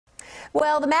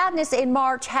Well, the madness in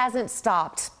March hasn't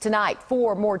stopped. Tonight,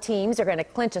 4 more teams are going to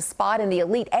clinch a spot in the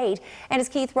Elite Eight. And as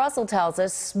Keith Russell tells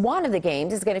us, one of the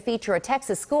games is going to feature a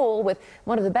Texas school with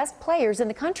one of the best players in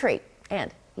the country.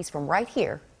 And he's from right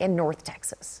here in North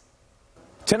Texas.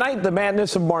 Tonight, the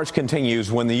madness of March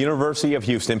continues when the University of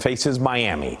Houston faces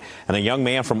Miami. And a young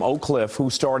man from Oak Cliff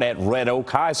who starred at Red Oak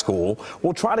High School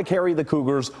will try to carry the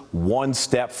Cougars one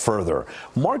step further.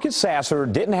 Marcus Sasser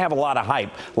didn't have a lot of hype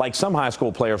like some high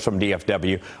school players from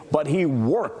DFW, but he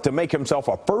worked to make himself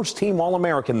a first-team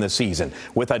All-American this season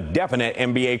with a definite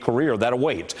NBA career that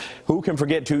awaits. Who can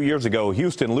forget 2 years ago,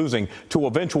 Houston losing to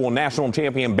eventual national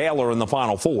champion Baylor in the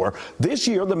Final Four? This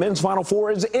year, the men's Final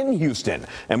Four is in Houston,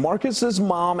 and Marcus's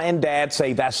mom and dad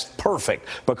say that's perfect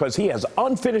because he has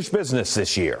unfinished business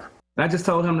this year. I just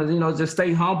told him to, just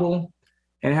stay humble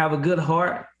and have a good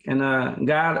heart, and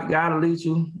God will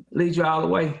lead you all the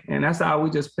way. And that's all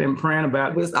we just been praying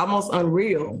about. It's almost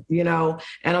unreal, and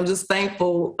I'm just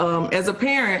thankful as a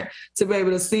parent to be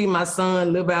able to see my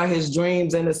son live out his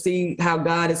dreams and to see how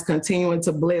God is continuing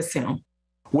to bless him.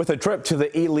 With a trip to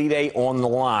the Elite Eight on the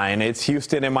line, it's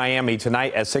Houston and Miami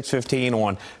tonight at 6:15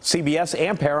 on CBS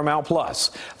and Paramount+.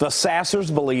 The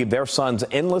Sassers believe their son's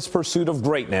endless pursuit of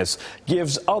greatness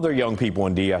gives other young people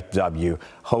in DFW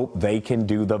hope they can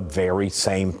do the very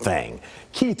same thing.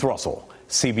 Keith Russell,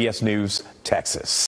 CBS News, Texas.